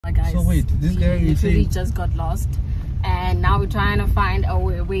guys. So wait, this guy is literally saying just got lost, and now we're trying to find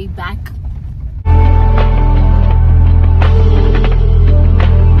our way back.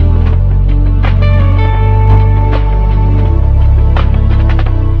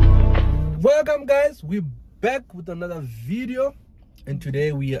 welcome guys, we're back with another video, and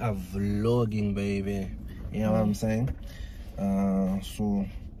today we are vlogging, baby. You know what I'm saying? So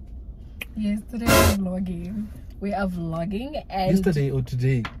Yes, today we're vlogging. We are vlogging, and yesterday or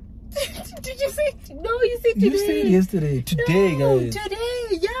today? Did you say no? You said today. You said yesterday. Today, no, guys. Today,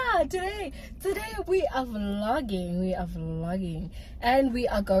 yeah, today. Today we are vlogging. We are vlogging, and we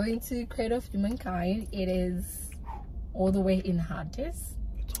are going to Cradle of Humankind. It is all the way in Hartis.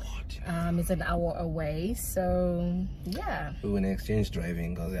 It's hot. It's an hour away, so yeah. We went exchange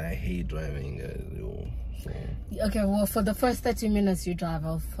driving because I hate driving. So. Okay, well, for the first 30 minutes you drive,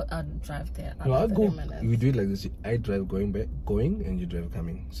 I'll drive there. No, I'll go. Minutes. We do it like this. I drive going, and you drive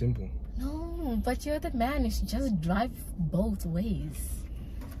coming. Simple. No, but you're the man. You should just drive both ways.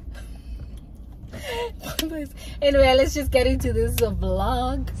 Anyway, let's just get into this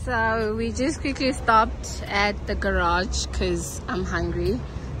vlog. So we just quickly stopped at the garage because I'm hungry.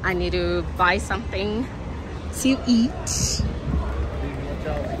 I need to buy something to eat.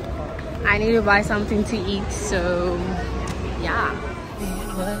 I need to buy something to eat, so yeah.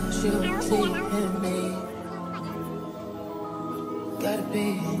 Gotta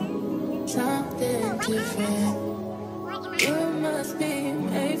be something different. You must be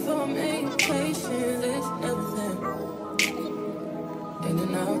made for me. Patience is everything. In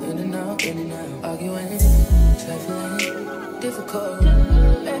and out, in and out, in and out. Arguing, trifling, difficult.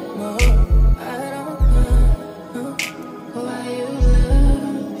 Let more. I don't know why you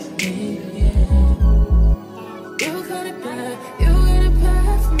love me. Yeah. You got it bad, you got it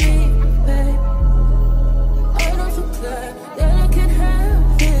bad for me, babe. I don't feel glad that I can have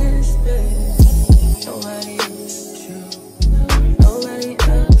this, babe. Nobody else you, nobody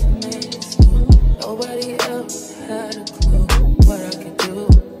else makes you, nobody else had a clue what I could do,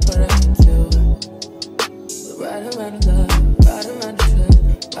 what I could do. Right around the love, right around the trip,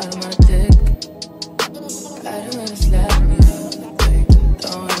 right around my dick, right around the slap me out the quick,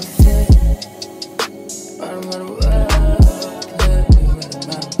 don't wanna fit, right around the world, let me right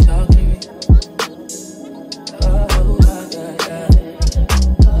around talk to me. Oh, yeah.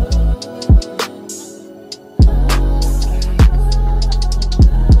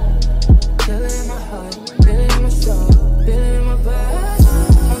 Feel it in my heart, feel it in my soul, feel it in my body,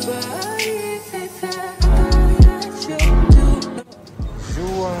 You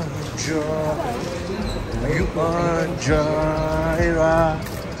are joy. You are Jaira.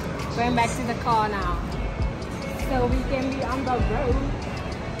 Going back to the car now, so we can be on the road.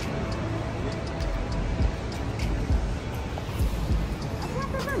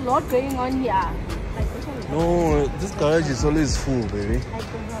 There's a lot going on here. Like, there's a lot. No, this garage is always full, baby. Like,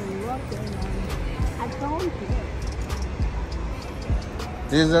 there's a lot going on. I don't get it.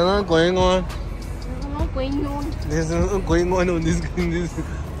 There's a lot going on. There's a lot going on. There's a lot going on this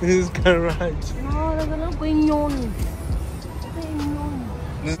garage. No, there's a lot going on.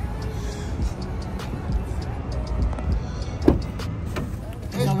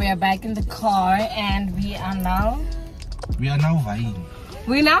 So we are back in the car, and we are now vying.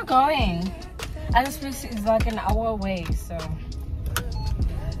 We're now going. And this place is like an hour away, so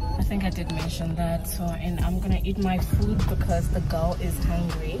I think I did mention that. So, and I'm gonna eat my food because the girl is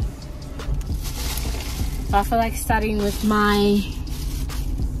hungry. But I feel like starting with my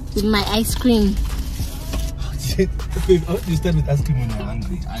ice cream. Babe, how do you start with ice cream when you're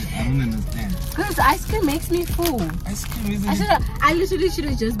hungry? I don't understand. Because ice cream makes me full. Ice cream isn't. I literally should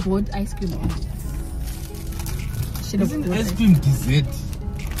have just bought ice cream on. Isn't ice cream dessert?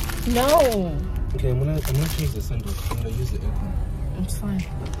 No. Okay, I'm gonna change the sandwich. I'm gonna use the apple. It's fine.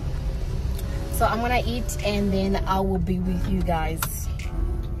 So I'm gonna eat, and then I will be with you guys.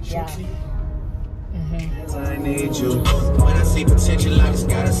 Shortly. I need you. When I see potential, I just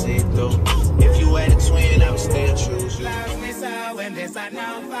gotta see it through. If you had a twin, I would still choose you. Love me so, and this I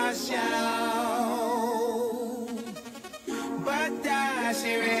know for sure. But does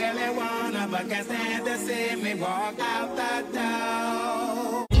she really wanna? But can't stand to see me walk out the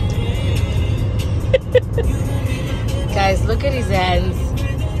door. Guys, look at his hands.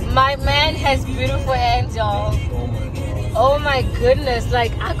 My man has beautiful hands, y'all. Oh my goodness,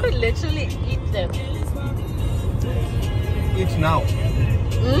 like I could literally eat them. Eat now.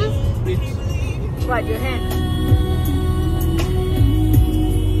 Eat. What, your hand?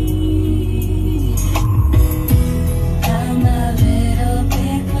 I'm a little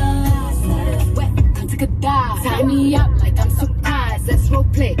bit closer. Wet, come take a dive. Tie me up like I'm surprised. Let's role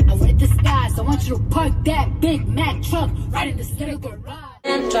play. I want you to park that Big Mac truck right in the center garage.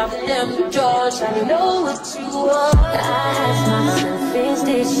 And drop them drawers, I know what you want. I ask myself, is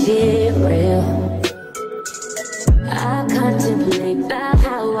this shit real? I contemplate about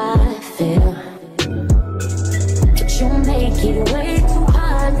how I feel, but you make it way too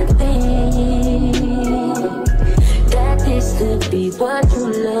hard to think that this could be what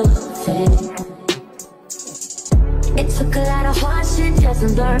you love. It took a lot of hard shit just to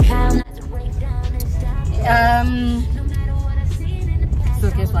learn how not to break down and stop.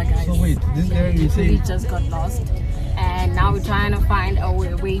 So guess what, guys? So wait, this area you say we just got lost, and now we're trying to find our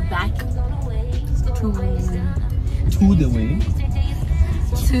way back to the way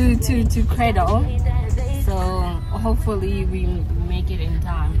to Cradle. So hopefully we make it in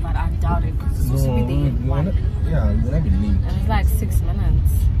time, but I doubt it because it's supposed to be there in one. Yeah, we're not late. It's like 6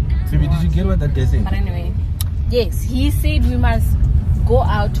 minutes. Baby, did you get what that guy said? But anyway, yes, he said we must go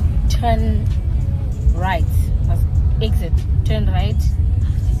out, turn right, must exit, turn right,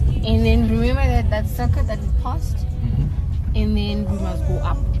 and then remember that circuit that we passed, and then we must go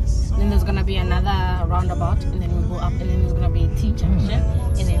up. Then there's gonna be another roundabout, and then we go up, and then there's gonna be a T junction,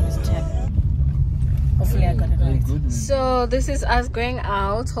 and then we turn. Hopefully I got it right. So this is us going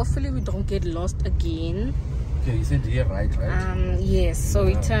out. Hopefully we don't get lost again. Okay, you said here right? Yes, so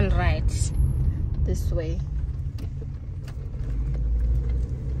we turn right this way.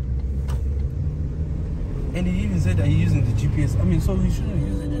 And he even said that he's using the GPS. I mean, so we shouldn't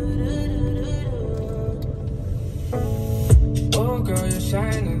use it. Oh girl, you're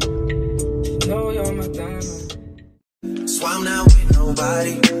shining. You know you're my diamond. So I'm not with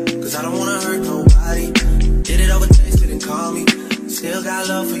nobody, cause I don't wanna hurt nobody. Did it over text, didn't call me. Still got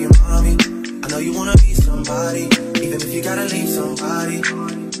love for your mommy. I know you wanna be somebody, even if you gotta leave somebody.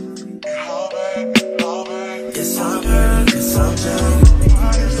 Yes, I'm hurt, yes, I'm done.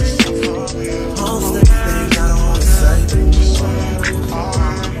 Most of the things I don't wanna say.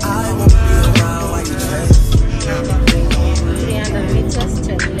 I won't be around while you chase. 300 meters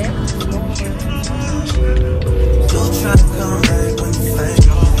to the left. You'll try to come back when you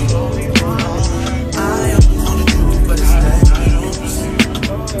fail. I am on the truth, but it's dangerous.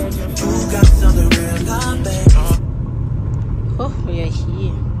 You got something real, I'm back. Oh, we are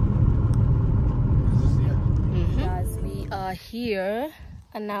here. Guys, we are here,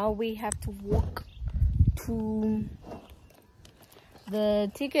 and now we have to walk to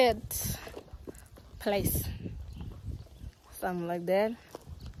the ticket place. Something like that.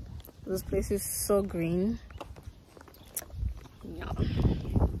 This place is so green. Yeah.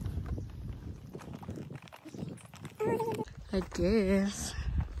 I guess.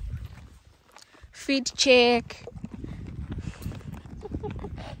 Feet check.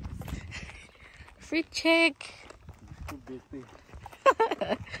 Feet check.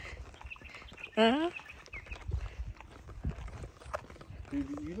 Huh?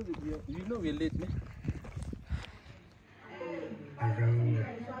 You know we're late, man.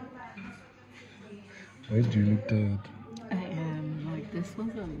 Why do you look tired? I am. Like, this was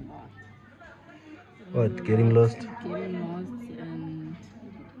a lot. What, getting lost? Getting lost and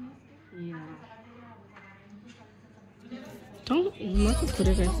yeah. Don't you must have put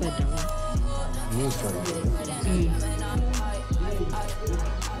it upside down.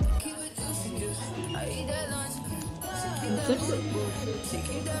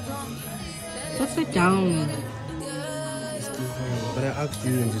 It's upside down. But I asked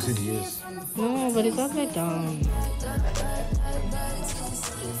you and you said yes. No, but it's upside down.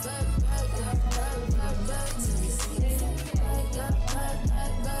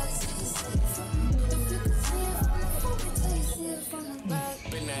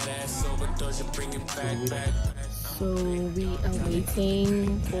 So we are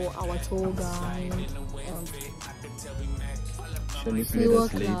waiting for our tour guide. 2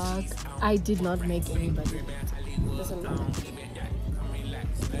 o'clock. I did not make anybody late. Doesn't matter.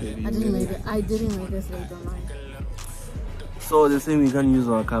 I didn't make us late online. So they say we can use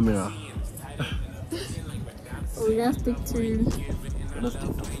our camera. We're gonna stick to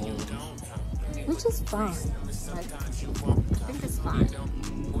phone. which is fine. Like, I think it's fine.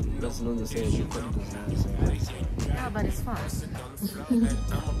 That's not the same. You can't do that. Yeah, but it's fine.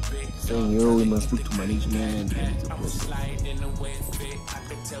 Saying yo, we must speak to management.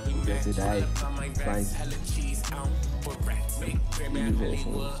 That's it, fine.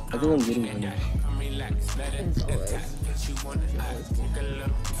 I think I'm getting hungry. It's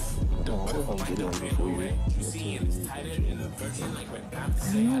always.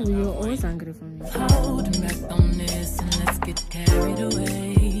 I know, you're always angry for me. Hold back on this and let's get carried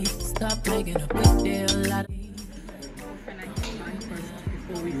away. Stop making a big deal out of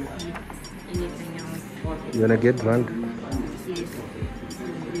Before we eat. anything else. You wanna get drunk? Yes.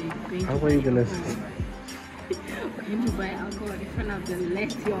 How are you gonna? When you buy alcohol in front of them,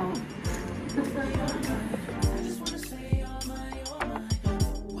 let y'all.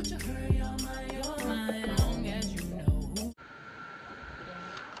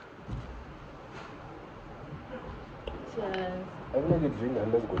 Cheers. I feel like a drink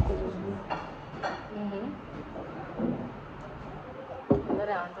and let's go because of me.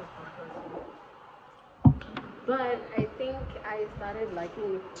 But I think I started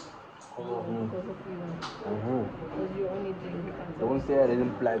liking it because of you. Because you only drink. Don't say I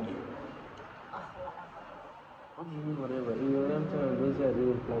didn't plug you. What do you mean whatever? In your own time, don't say I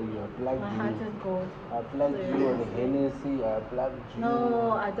didn't plug you. I plugged My you. heart is cold. I plugged you on Hennessy. I plugged you.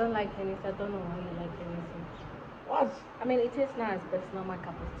 No, I don't like Hennessy. I don't know why you like Hennessy. What? I mean, it tastes nice, but it's not my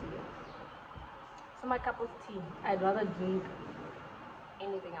cup of tea. It's not my cup of tea. I'd rather drink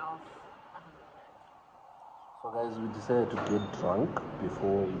anything else. So guys, we decided to get drunk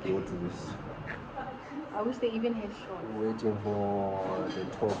before we go to this. I wish they even had shots. We're waiting for the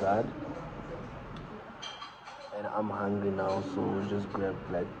tour guide. And I'm hungry now, so we'll just grab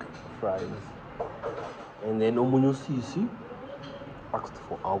like fries. And then Omunyo Sisi asked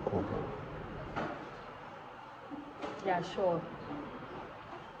for alcohol. Yeah, sure.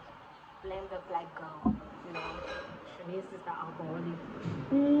 Blame the black girl. You know, Shanice is the alcoholic.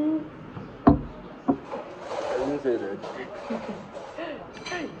 I didn't say that.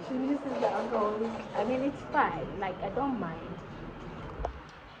 Shanice is the alcoholic. I mean, it's fine. Like, I don't mind.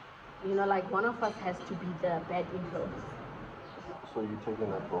 You know, like one of us has to be the bad influence. So you're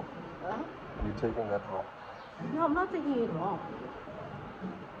taking that wrong? Huh? You're taking that wrong? No, I'm not taking it wrong.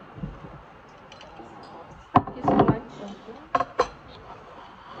 Thank you so much.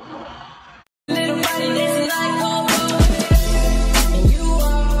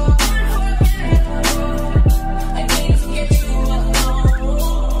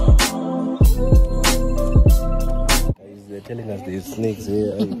 They're telling us there's snakes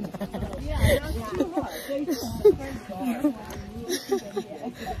here.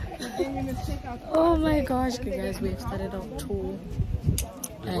 Oh my gosh, you guys, we've started our tour.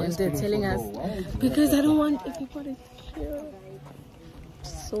 And they're telling us, because I don't want everybody to hear.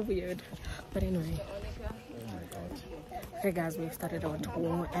 So weird. But anyway. Okay guys, we've started our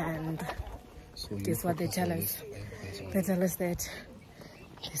tour and this is what they tell us. They tell us that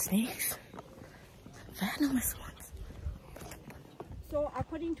the snakes, venomous ones. So,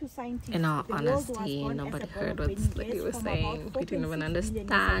 according to scientists, in all honesty, nobody heard what this lady was saying. We didn't even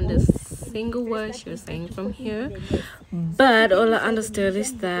understand a single word she was saying from here. But all I understood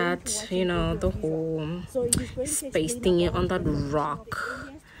is that, you know, the whole space thingy on that rock.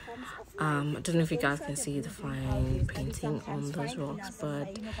 I don't know if you guys can see the fine painting on those rocks,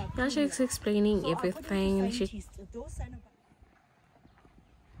 but yeah, she's explaining everything.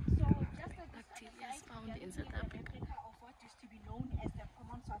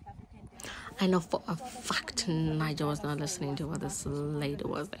 I know for a fact Nigel was not listening to what this lady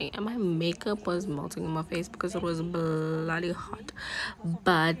was saying, and my makeup was melting on my face because it was bloody hot.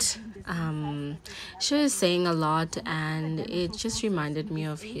 But she was saying a lot, and it just reminded me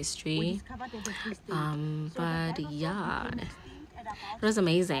of history. But yeah, it was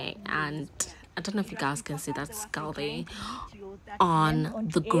amazing, and I don't know if you guys can see that skull there on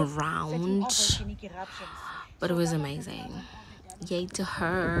the ground, but it was amazing. Yay to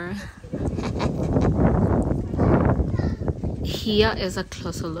her. Here is a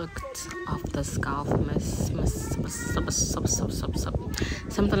closer look of the skull,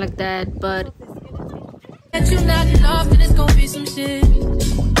 something like that. But you're not enough, then it's gonna be some shit.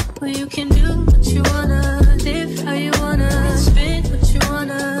 But you can do what you wanna, live how you wanna, spin what you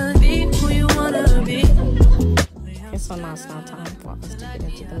wanna, be who you wanna be. Okay, so now it's now time for us to get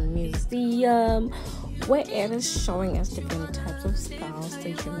into the museum, where it is showing us different types of skulls, the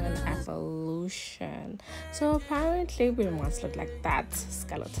human evolution. So apparently we must look like that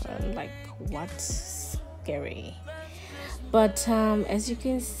skeleton. Like, what? Scary. But as you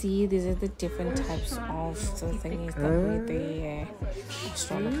can see, these are the different types of the things that were there.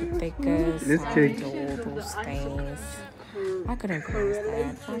 Australopithecus, Let's check. all those things. I couldn't pronounce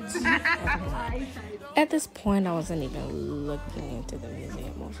that. But at this point, I wasn't even looking into the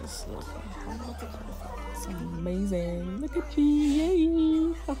museum. I was just looking. It's amazing. Look at me.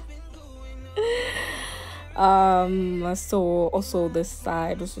 Yay. So also this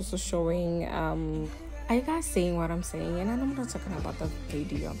side was also showing are you guys seeing what I'm saying? And I'm not talking about the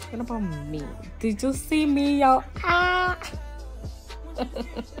video, I'm talking about me. Did you see me, y'all?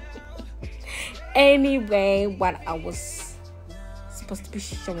 Anyway, what I was supposed to be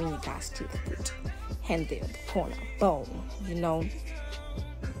showing you guys to the foot, hand there, the corner, bone, you know,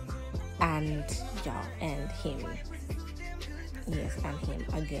 and yeah, and him, yes, and him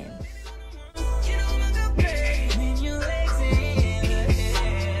again.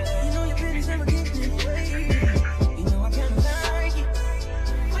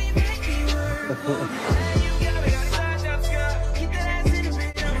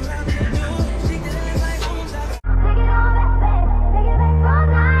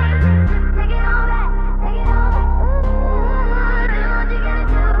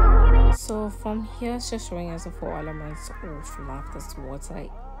 So from here, it's just showing us the 4 elements of love. That's water,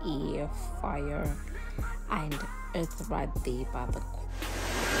 air, fire, and earth right there by the core.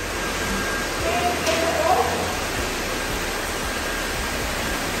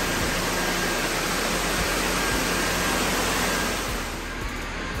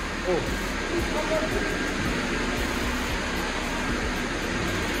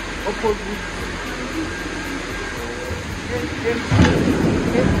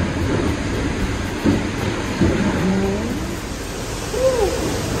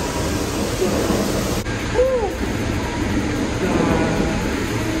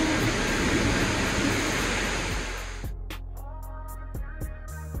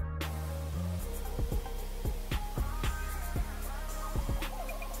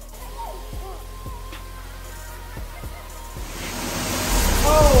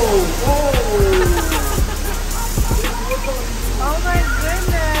 Oh my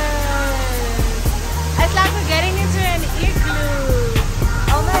goodness! It's like we're getting into an igloo.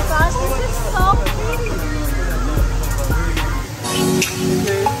 Oh my gosh, this is so pretty.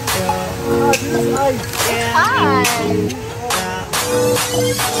 Ice.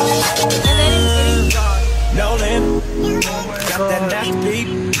 And then it's getting dark. No limit, got that nasty beat.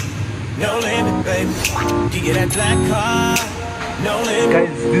 No limit, baby. You get that black car. No limit.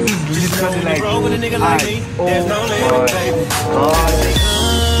 Guys, this is literally like roll with a nigga like me. There's no limit, baby.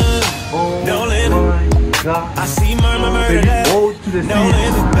 No limit. I see murmur that. Go to the No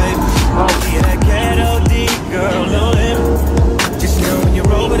limit, baby. Yeah, that Cradle of girl. No limit. Just know when you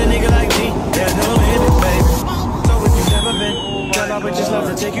roll with a nigga like me, there's no limit, baby. So if you've never been, girl, I would just love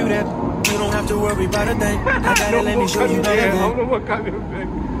to take you there. You don't have to worry about a thing. I gotta let me show you better.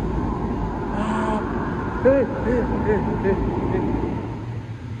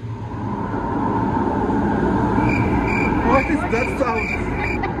 What is that sound?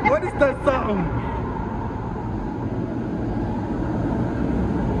 What is that sound?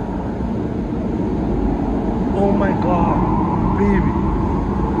 Oh my god, baby.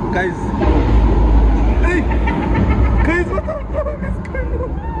 Guys. Hey! Guys, what the fuck is going on?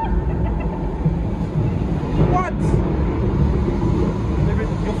 What?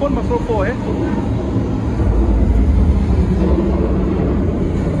 Your phone must go for, eh?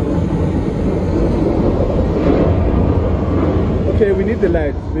 Okay, we need the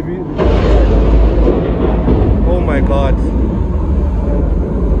lights, maybe. Oh my god.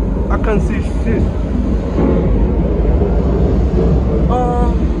 I can't see shit.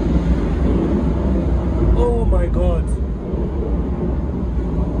 Oh my god.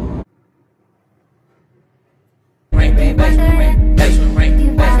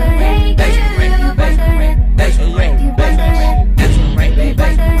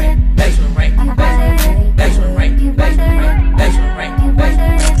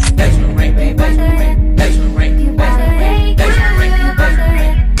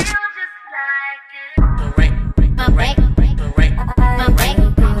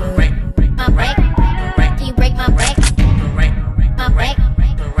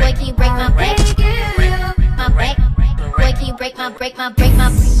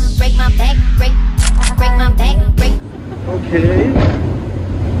 Okay.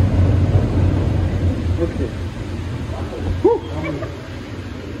 Okay. Woo.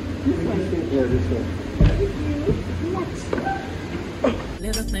 Yeah, this one.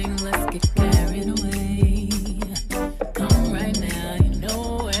 Little thing, let's get carried away. Come right now, you know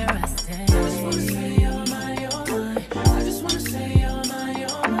where I stand. I just wanna say you're my, you're mine. I just wanna say you're my,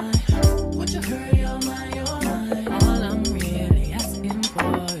 you're mine. Would you hurry, you're my, you're mine. All I'm really asking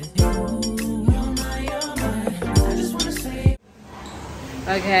for is you. You're my, you're mine. I just wanna say.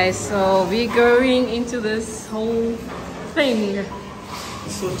 Okay, so we're going into this whole thing.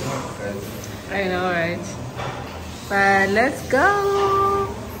 It's so dark, guys. I know, right? But let's go.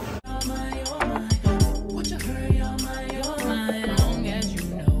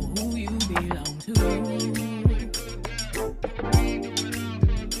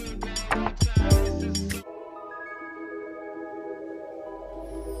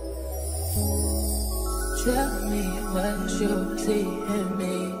 Tell me what you seeing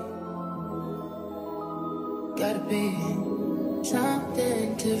me. Gotta be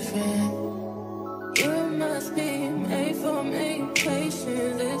something different. You must be made for me. Patience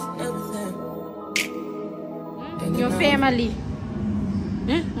is everything. Your family.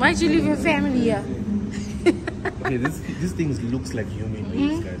 Why'd you leave your family here? Okay, this thing looks like human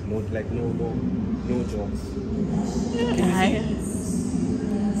beings, guys. No jokes.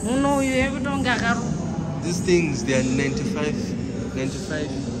 No, you ever don't get out. These things, they are 85,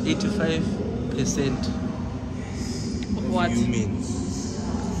 85% What? humans.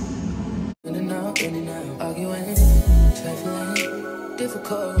 In and out, arguing, trifling,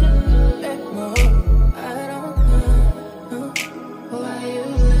 difficult, let more. I don't know why you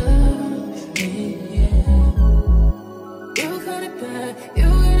love me. Yeah. You got it bad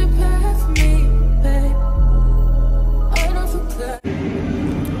for me, babe. I don't forget.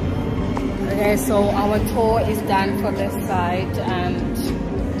 Okay, so our tour is done for this side, and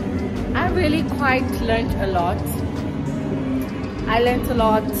I really quite learned a lot. I learned a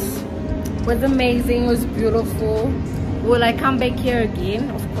lot. It was amazing. It was beautiful. Will I come back here again?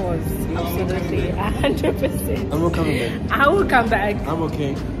 Of course, absolutely, 100%. I'm not coming back. I will come back. I'm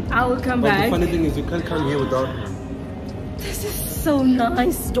okay. I will come But back. the funny thing is, you can't come here without me. This is so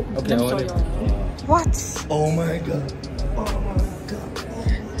nice. Okay, I want it. What? Oh my god. Oh my god.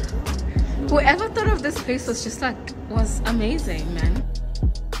 Whoever thought of this place was just like, was amazing, man.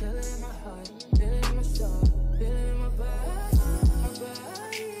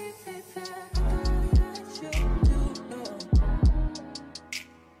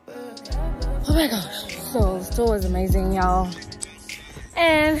 Oh my gosh, so the store was amazing, y'all.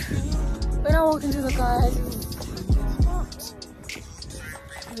 And when I walk into the car,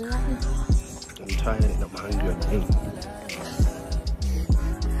 I'm tired and I'm hungry again.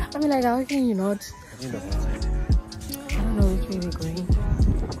 I mean, like, how can you not? I don't know which way we're going.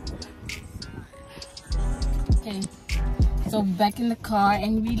 Okay, so back in the car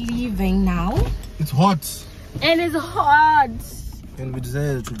and we're leaving now. It's hot. And it's hot. And we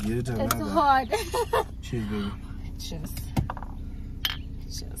decided to get it It's another. hot. Cheers, baby. Cheers.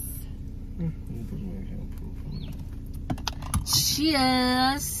 Cheers.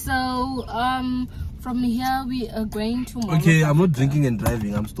 Cheers. So from here we are going to Mall Okay, of I'm not Africa. drinking and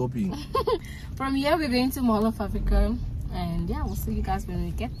driving. I'm stopping. From here we're going to Mall of Africa, and yeah, we'll see you guys when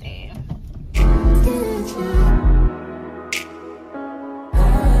we get there.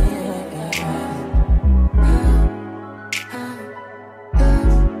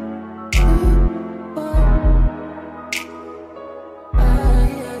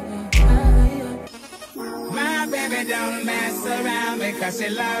 My baby don't mess around because she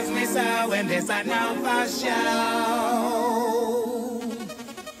loves me so, and this I know for sure.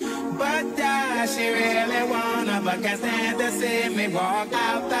 But does she really wanna, but can't stand to see me walk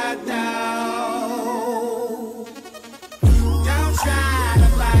out the door. Don't try to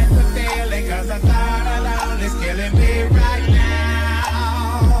fight the feeling, cause the thought alone is killing me right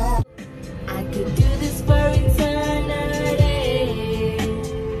now. I could do this for eternity.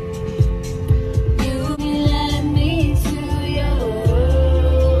 You led me to your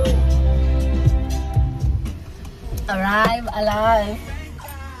Arrive alive.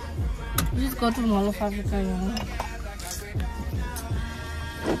 We just go to Mall of Africa, you know.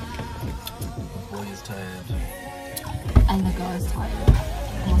 The boy is tired. And the girl is tired.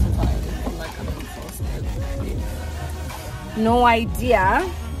 I'm also tired. I'm like, I'm exhausted. No idea.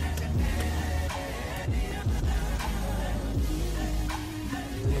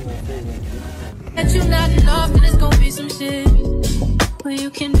 that you knocking off, and it's gonna be some shit where you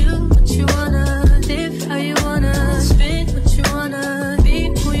can do what you wanna, live how you wanna, spin what you wanna, be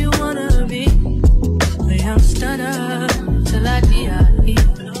who you wanna be. We don't stutter till I die. You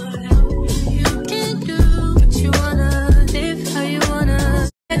can do what you wanna, live how you wanna.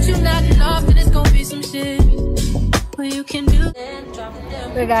 That you knocking off, and it's gonna be some shit where you can do.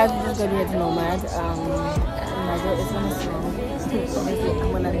 Okay guys, we're just going to get to Nomad. My girl is gonna snow. Obviously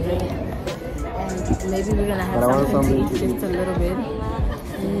I'm gonna drink. And maybe we're gonna have something to eat just a little bit.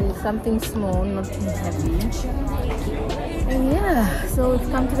 Something small, not too heavy. And yeah, so it's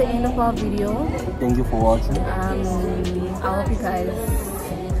come to the end of our video. Thank you for watching. I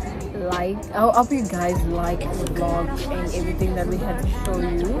hope you guys like the vlog and everything that we had to show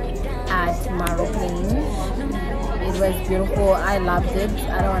you at Maropeng. It was beautiful. I loved it.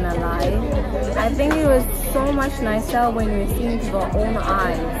 I don't wanna lie. I think it was so much nicer when we were seeing with our own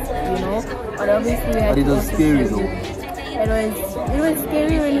eyes, you know. But obviously we had But it to was also scary show you. though. It was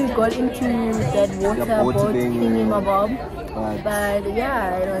scary when we got into that water boat thingy mabob. But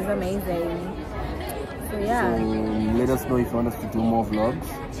yeah, it was amazing. So yeah. So let us know if you want us to do more vlogs.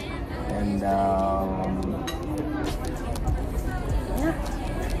 And yeah.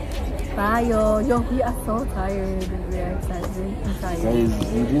 Bye, yo. We are so tired. We are excited.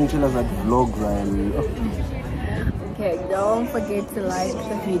 guys, you didn't tell us that vlog, right? Okay, don't forget to like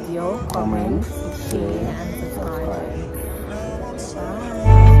the video, comment, share, and